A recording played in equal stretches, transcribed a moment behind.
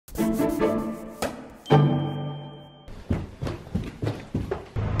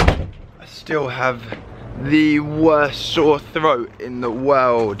still have the worst sore throat in the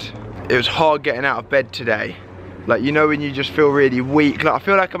world. It was hard getting out of bed today. Like, you know when you just feel really weak? Like, I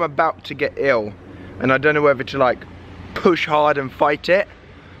feel like I'm about to get ill. And I don't know whether to like push hard and fight it,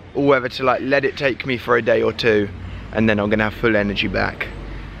 or whether to like let it take me for a day or two, and then I'm gonna have full energy back.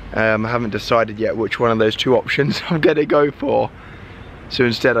 I haven't decided yet which one of those two options I'm gonna go for. So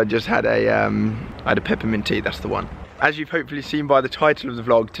instead I just had a peppermint tea, that's the one. As you've hopefully seen by the title of the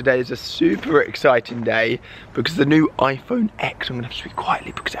vlog, today is a super exciting day because the new iPhone X, I'm gonna have to speak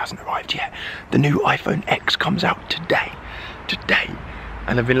quietly because it hasn't arrived yet. The new iPhone X comes out today.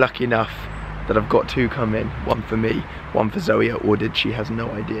 And I've been lucky enough that I've got two come in, one for me, one for Zoe. I ordered, she has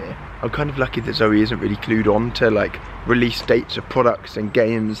no idea. I'm kind of lucky that Zoe isn't really clued on to like release dates of products and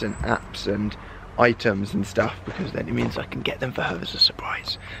games and apps and items and stuff, because then it means I can get them for her as a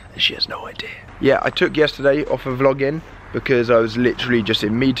surprise and she has no idea. Yeah, I took yesterday off of vlogging because I was literally just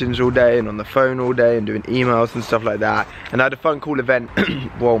in meetings all day and on the phone all day and doing emails and stuff like that. And I had a fun cool event,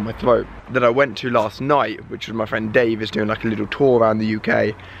 well, my throat, that I went to last night, which was my friend Dave is doing like a little tour around the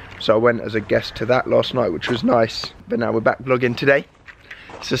UK. So I went as a guest to that last night, which was nice. But now we're back vlogging today.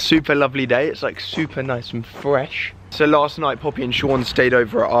 It's a super lovely day. It's like super nice and fresh. So last night, Poppy and Sean stayed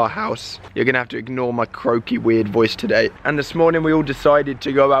over at our house. You're gonna have to ignore my croaky, weird voice today. And this morning we all decided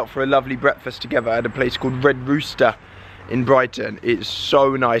to go out for a lovely breakfast together at a place called Red Rooster in Brighton. It's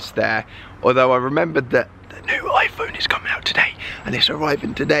so nice there. Although I remembered that the new iPhone is coming out today and it's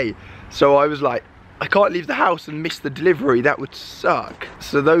arriving today. So I was like, I can't leave the house and miss the delivery, that would suck.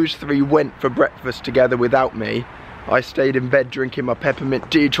 So those three went for breakfast together without me. I stayed in bed drinking my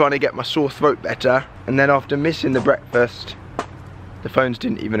peppermint tea, trying to get my sore throat better. And then after missing the breakfast, the phones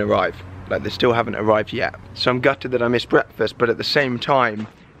didn't even arrive. Like, they still haven't arrived yet. So I'm gutted that I missed breakfast, but at the same time,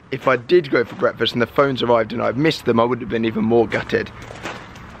 if I did go for breakfast and the phones arrived and I've missed them, I would have been even more gutted.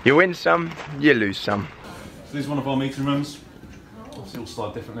 You win some, you lose some. So this is one of our meeting rooms. Obviously all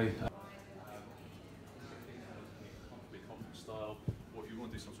styled differently. Style, or if you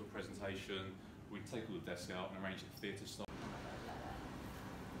want to do some sort of presentation, we take all the desks out and arrange it theatre style.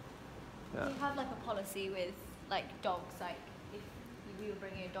 Do you have like a policy with like dogs, like if you were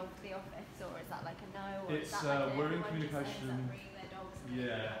bringing a dog to the office, or is that like a no? Or It's is that like we're in communication. Their dogs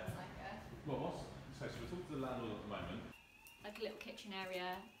Yeah. like Well, so we're talking to the landlord at the moment. like a little kitchen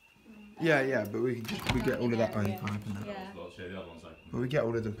area. Yeah, but we get all of that open. Yeah. The other one's open. But we get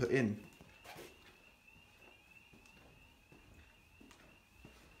all of them put in.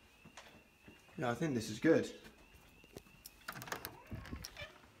 Yeah, I think this is good.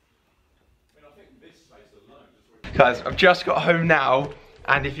 Guys, I've just got home now,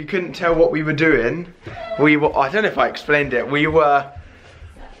 and if you couldn't tell what we were doing, I don't know if I explained it,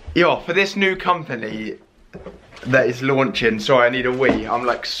 for this new company that is launching, sorry I need a wee, I'm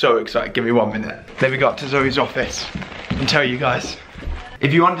like so excited, give me 1 minute. Then we got to Zoe's office and tell you guys.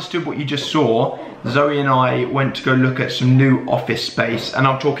 If you understood what you just saw, Zoe and I went to go look at some new office space, and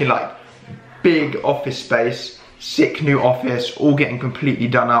I'm talking like big office space, sick new office, all getting completely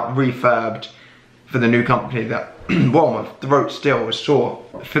done up, refurbed for the new company that, well, my throat still was sore,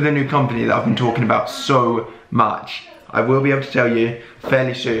 for the new company that I've been talking about so much. I will be able to tell you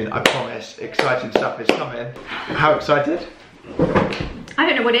fairly soon, I promise. Exciting stuff is coming. How excited? I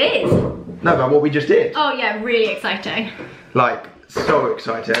don't know what it is. No, but what we just did. Oh yeah, really exciting. Like, so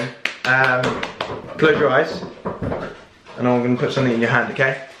exciting. Close your eyes, and I'm gonna put something in your hand,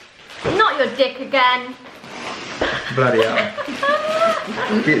 okay? Not your dick again. Bloody hell.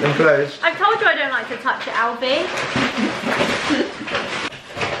 Keep them closed. I've told you I don't like to touch it, Alfie.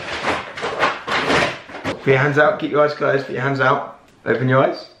 Put your hands out, keep your eyes closed, put your hands out. Open your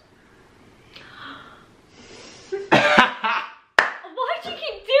eyes. Why do you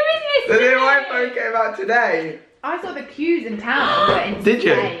keep doing this? The new iPhone came out today. I saw the queues in town were insane. Did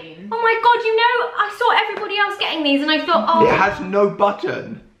you? Oh my god, you know, I saw everybody else getting these and I thought, oh. It has no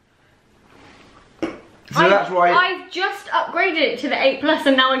button. So that's why. I've just upgraded it to the 8 Plus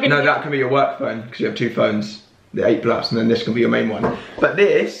and now I'm gonna. No, that can be your work phone because you have two phones. The 8 Plus and then this can be your main one. But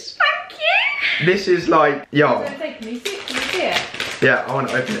this. Thank you. This is like, yo. I was gonna say, can you see it? Yeah, I want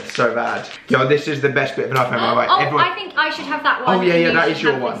to open it so bad. Yo, this is the best bit of an iPhone. Right? Oh, Everyone... I think I should have that one. Oh yeah, and that you is should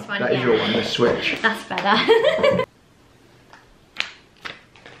your have one. this one. That is your one. The Switch. That's better.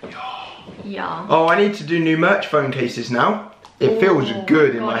 Yeah. Oh, I need to do new merch phone cases now. It feels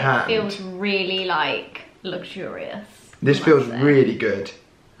good in my hand. It feels really like luxurious. This feels really good.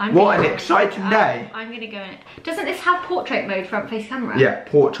 What an exciting day. I'm gonna go in it. Doesn't this have portrait mode front face camera? Yeah,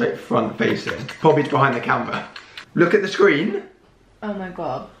 portrait front facing. Poppy's behind the camera. Look at the screen. Oh my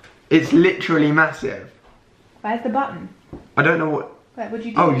god. It's literally massive. Where's the button? I don't know what. Wait, what'd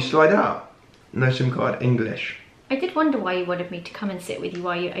you do? Oh, you slide out. No SIM card, English. I did wonder why you wanted me to come and sit with you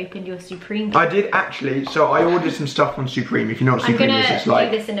while you opened your Supreme. I did actually, so I ordered some stuff on Supreme. If you know what Supreme is, it's like...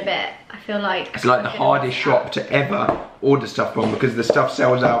 I'm gonna do this in a bit. I feel like... It's like the hardest shop to ever order stuff from because the stuff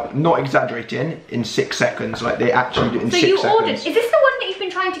sells out, not exaggerating, in 6 seconds. Like they actually do it in 6 seconds. So you ordered, is this the one that you've been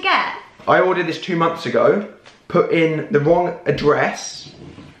trying to get? I ordered this 2 months ago, put in the wrong address.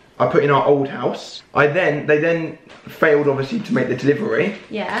 I put in our old house. They then failed obviously to make the delivery.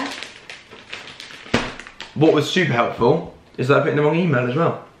 Yeah. What was super helpful is that I put in the wrong email as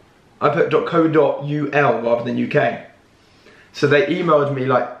well. I put .co.ul rather than UK. So they emailed me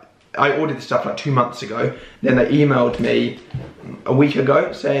like, I ordered this stuff like 2 months ago. Then they emailed me a week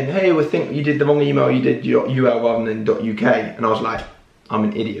ago saying, hey, we think you did the wrong email, you did your .ul rather than .uk. And I was like, I'm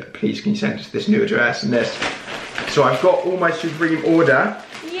an idiot. Please can you send us this new address and this. So I've got all my Supreme order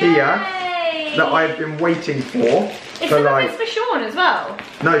here that I've been waiting for. Is some of this for Sean as well?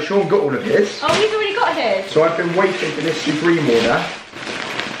 No, Sean got all of his. Oh, he's already got his. So I've been waiting for this Supreme order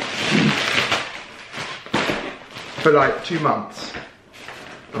for like 2 months.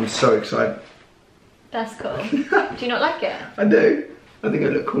 I'm so excited. That's cool. Do you not like it? I do. I think I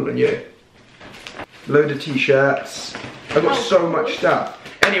look cool on you. Load of t-shirts. I've got so much stuff.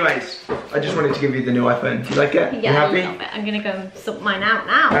 Anyways, I just wanted to give you the new iPhone. Do you like it? Yeah, you happy? I love it. I'm gonna go and sort mine out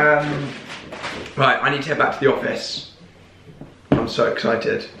now. Right, I need to head back to the office. I'm so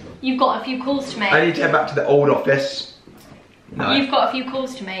excited. You've got a few calls to make. I need to head back to the old office. No. You've got a few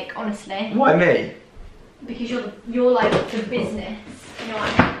calls to make, honestly. Why me? Because you're like the business. You know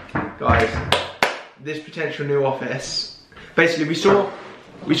what I mean? Guys, this potential new office. Basically, we saw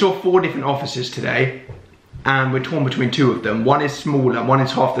 4 different offices today, and we're torn between 2 of them. One is smaller, one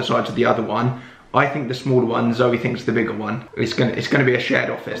is half the size of the other one. I think the smaller one, Zoe thinks the bigger one. It's gonna be a shared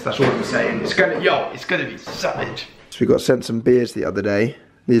office. That's all I'm saying. It's gonna be savage. So we got sent some beers the other day.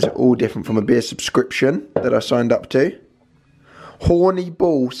 These are all different from a beer subscription that I signed up to. Horny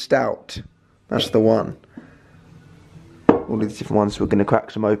Bull Stout. That's the one. All these different ones. We're gonna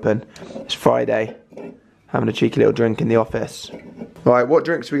crack some open. It's Friday. Having a cheeky little drink in the office. Right, what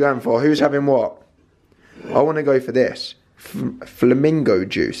drinks are we going for? Who's having what? I want to go for this. Flamingo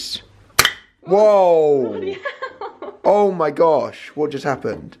juice. Whoa! Oh my gosh, what just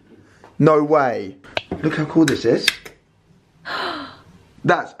happened? No way. Look how cool this is.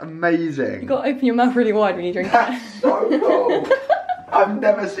 That's amazing. You've got to open your mouth really wide when you drink it. That's so cool. I've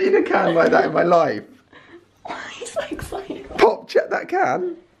never seen a can like that in my life. He's so excited. Pop, check that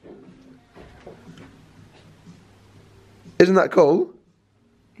can. Isn't that cool?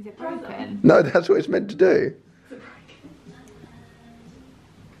 Is it broken? No, that's what it's meant to do.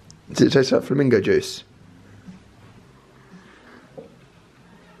 Does it taste like flamingo juice?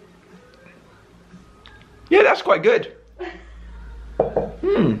 Yeah, that's quite good.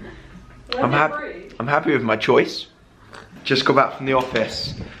 I'm happy with my choice. Just got back from the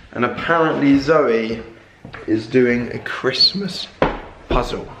office, and apparently Zoe is doing a Christmas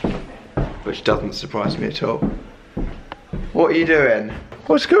puzzle, which doesn't surprise me at all. What are you doing?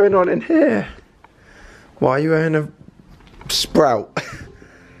 What's going on in here? Why are you wearing a sprout?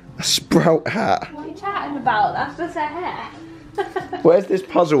 A sprout hat? What are you chatting about? That's just her hair. Where's this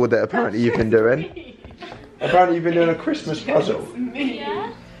puzzle that apparently you've been doing? Apparently you've been doing a Christmas puzzle.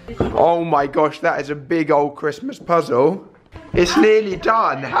 Yeah. Oh my gosh, that is a big old Christmas puzzle. It's nearly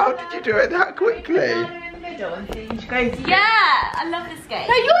done. How did you do it that quickly? Yeah, I love this game.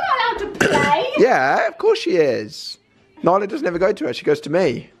 No, you're not allowed to play. Yeah, of course she is. Nyla doesn't ever go to her, she goes to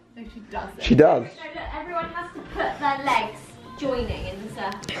me. No, she doesn't. She does. No, look, everyone has to put their legs joining in the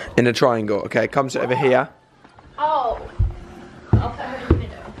circle. In a triangle, okay, come sit over here. Oh. I'll put her in the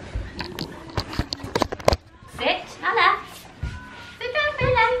middle. Sit, now left. Sit down,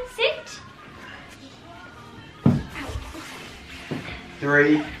 Philo. Sit.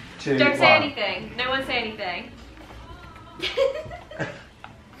 3, 2, Don't 1. say anything. No one say anything.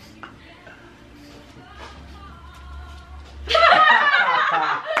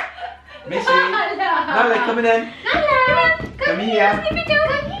 Missy, Nyla, coming in. Nyla, Come here. Come here.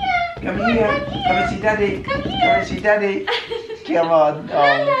 Come here. Come and see Daddy. Come here. Come and see Daddy. Come on. Oh,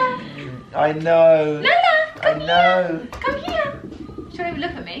 I know. Nyla, I know. come here. She won't even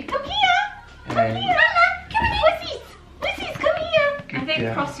look at me. Come here. Come Hey. here. Nyla, come here. Wussies. Wussies, come here. Good I think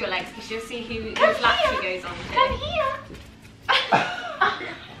girl. cross your legs because you'll see whose lap she goes on to. Come here.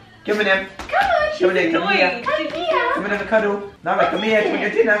 Come in. Come on, she's Come in, come here. annoying. Come here. Come and have a cuddle. Nyla, come here. Drink your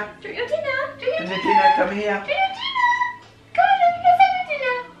dinner. Drink your dinner. Drink your Drink your dinner. dinner. Come here. Drink your dinner. Come on, let's have your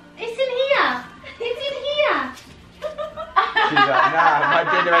dinner. It's in here. It's in here. She's like, nah, my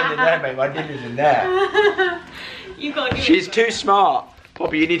dinner ain't in there, mate. My dinner's in there. You got to do She's too smart.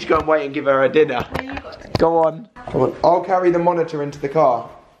 Poppy, you need to go and wait and give her a dinner. Where you got it? Go on. Come on. I'll carry the monitor into the car.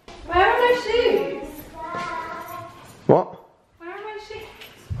 Where are my shoes? What? Where are my shoes?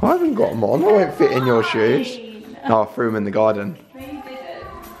 I haven't got them on. I won't fit in your shoes. Oh, I threw them in the garden. No, you didn't.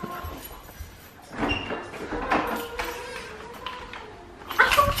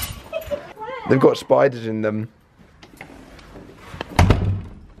 They've got spiders in them.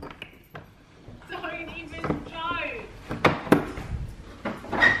 Don't even joke.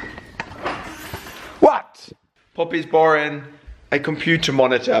 What? Poppy's borrowing a computer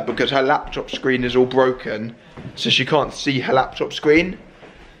monitor because her laptop screen is all broken, so she can't see her laptop screen.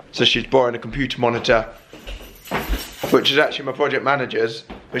 So she's borrowing a computer monitor, which is actually my project manager's,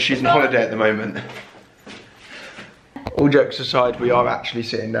 but she's on holiday at the moment. All jokes aside, we are actually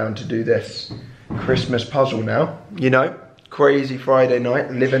sitting down to do this Christmas puzzle now. You know, crazy Friday night,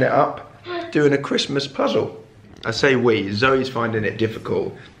 living it up, doing a Christmas puzzle. I say we, Zoe's finding it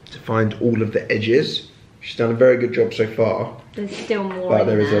difficult to find all of the edges. She's done a very good job so far. There's still more. But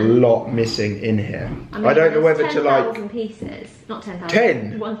there is a lot missing in here. mean, I don't know whether to like... 10,000 pieces. Not 10,000.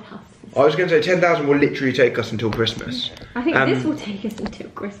 10? 1,000. I was going to say 10,000 will literally take us until Christmas. I think this will take us until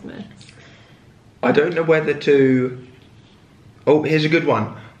Christmas. I don't know whether to... Oh, here's a good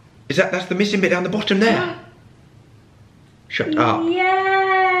one. That's the missing bit down the bottom there? Shut up.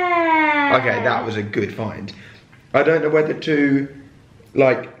 Yeah. Okay, that was a good find. I don't know whether to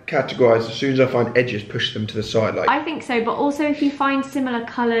like categorise as soon as I find edges, push them to the side. Like, I think so, but also if you find similar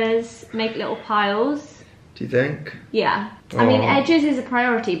colours, make little piles. do you think? Yeah. I mean, Oh. edges is a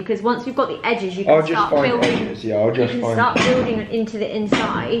priority because once you've got the edges, you can I'll just start find building. edges. Yeah, I'll just You can find. start building into the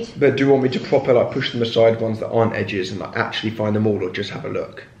inside. But do you want me to proper like push them aside, ones that aren't edges, and like actually find them all, or just have a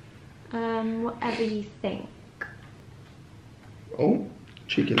look? Whatever you think. Oh,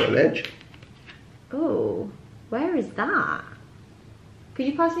 cheeky little edge. Oh, where is that? Could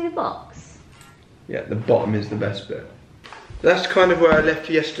you pass me the box? Yeah, the bottom is the best bit. That's kind of where I left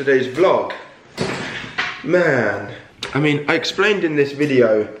yesterday's vlog. Man, I mean, I explained in this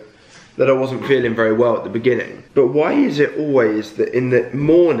video that I wasn't feeling very well at the beginning. But why is it always that in the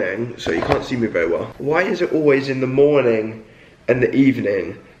morning, so you can't see me very well, why is it always in the morning and the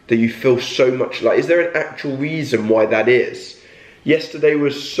evening that you feel so much like, is there an actual reason why that is? Yesterday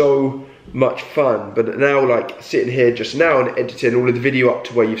was so much fun, but now like sitting here just now and editing all of the video up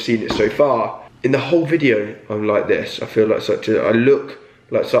to where you've seen it so far, in the whole video I'm like this. I feel like I look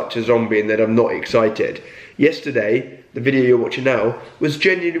like such a zombie and then I'm not excited. Yesterday, the video you're watching now, was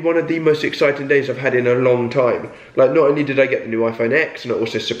genuinely one of the most exciting days I've had in a long time. Like, not only did I get the new iPhone X, and I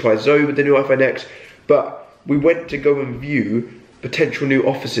also surprised Zoe with the new iPhone X, but we went to go and view potential new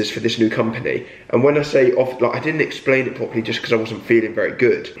offices for this new company. And when I say like, I didn't explain it properly just because I wasn't feeling very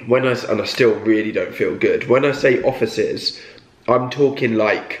good. And I still really don't feel good. When I say offices, I'm talking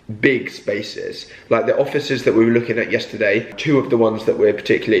like big spaces. Like the offices that we were looking at yesterday, two of the ones that we're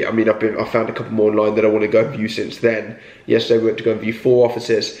particularly, I mean, I found a couple more online that I want to go and view since then. Yesterday we went to go and view 4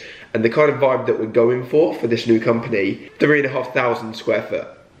 offices, and the kind of vibe that we're going for this new company, 3,500 square foot,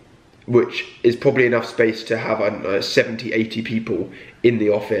 which is probably enough space to have, I don't know, 70, 80 people in the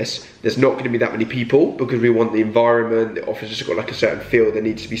office. There's not going to be that many people because we want the environment, the office has got like a certain feel, there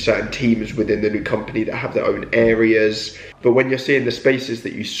needs to be certain teams within the new company that have their own areas. But when you're seeing the spaces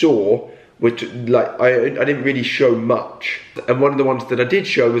that you saw, which like, I didn't really show much. And one of the ones that I did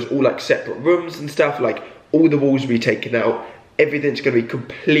show was all like separate rooms and stuff, like all the walls will be taken out, everything's going to be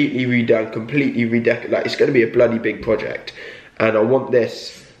completely redone, completely redecorated, like it's going to be a bloody big project. And I want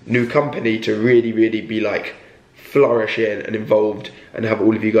this new company to really, really be like flourishing and involved, and have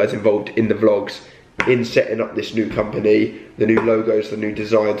all of you guys involved in the vlogs, in setting up this new company, the new logos, the new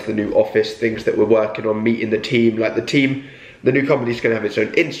designs, the new office, things that we're working on, meeting the team. Like the new company's going to have its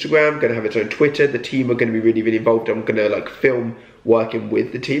own Instagram, going to have its own Twitter. The team are going to be really, really involved. I'm going to like film working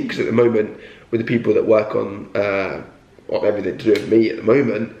with the team, because at the moment, with the people that work on everything to do with me at the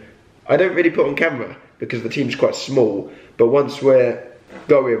moment, I don't really put on camera because the team's quite small. But once we're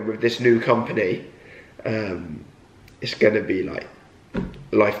going with this new company, it's going to be like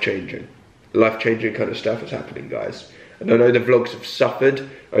life-changing kind of stuff is happening, guys. And I know the vlogs have suffered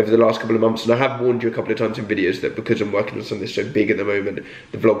over the last couple of months, and I have warned you a couple of times in videos that because I'm working on something so big at the moment,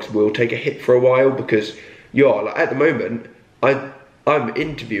 the vlogs will take a hit for a while, because like at the moment I'm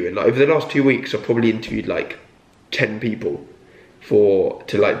interviewing, like over the last 2 weeks I've probably interviewed like 10 people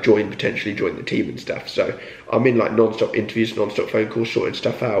to like potentially join the team and stuff. So I'm in like non-stop interviews, non-stop phone calls, sorting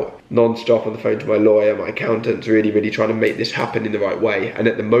stuff out, non-stop on the phone to my lawyer, my accountants, really, really trying to make this happen in the right way. And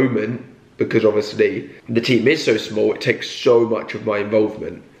at the moment, because obviously the team is so small, it takes so much of my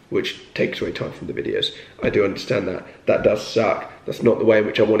involvement which takes away time from the videos. I do understand that. That does suck. That's not the way in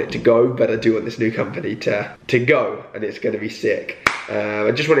which I want it to go, but I do want this new company to go, and it's going to be sick.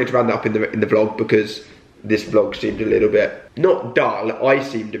 I just wanted to round that up in the vlog because this vlog seemed a little bit, not dull, I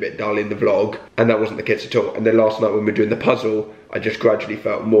seemed a bit dull in the vlog, and that wasn't the case at all. And then last night when we were doing the puzzle, I just gradually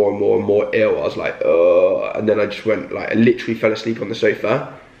felt more and more and more ill. I was like, ugh, and then I just went, like, I literally fell asleep on the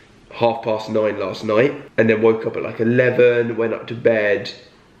sofa, 9:30 last night, and then woke up at like 11, went up to bed,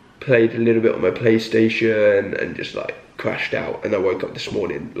 played a little bit on my PlayStation, and just like crashed out. And I woke up this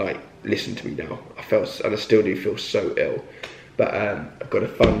morning, like, listen to me now, I felt, and I still do feel so ill. But I've got a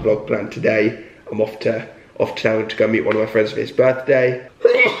fun vlog planned today. I'm off to town to go meet one of my friends for his birthday.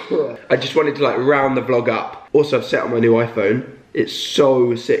 I just wanted to like round the vlog up. Also, I've set up my new iPhone. It's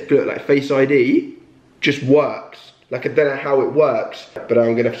so sick. Look, like Face ID just works. Like, I don't know how it works, but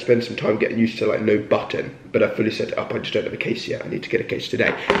I'm gonna have to spend some time getting used to like no button. But I fully set it up. I just don't have a case yet. I need to get a case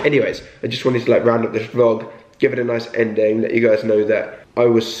today. Anyways, I just wanted to like round up this vlog, give it a nice ending, let you guys know that I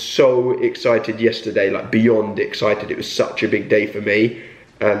was so excited yesterday, like beyond excited. It was such a big day for me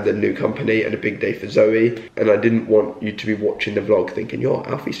and the new company, and a big day for Zoe. And I didn't want you to be watching the vlog thinking, yo,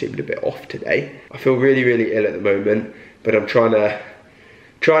 Alfie seemed a bit off today. I feel really, really ill at the moment, but I'm trying to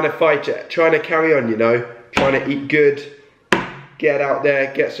fight it, trying to carry on, you know, trying to eat good, get out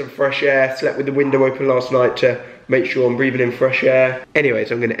there, get some fresh air. Slept with the window open last night to make sure I'm breathing in fresh air.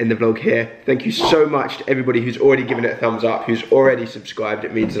 Anyways, I'm gonna end the vlog here. Thank you so much to everybody who's already given it a thumbs up, who's already subscribed.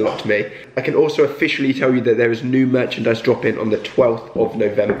 It means a lot to me. I can also officially tell you that there is new merchandise dropping on the 12th of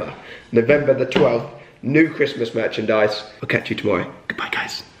November. November the 12th, new Christmas merchandise. I'll catch you tomorrow. Goodbye,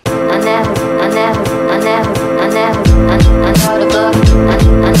 guys. I know the book,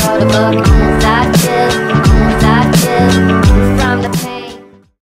 I know the book, I'm inside chill,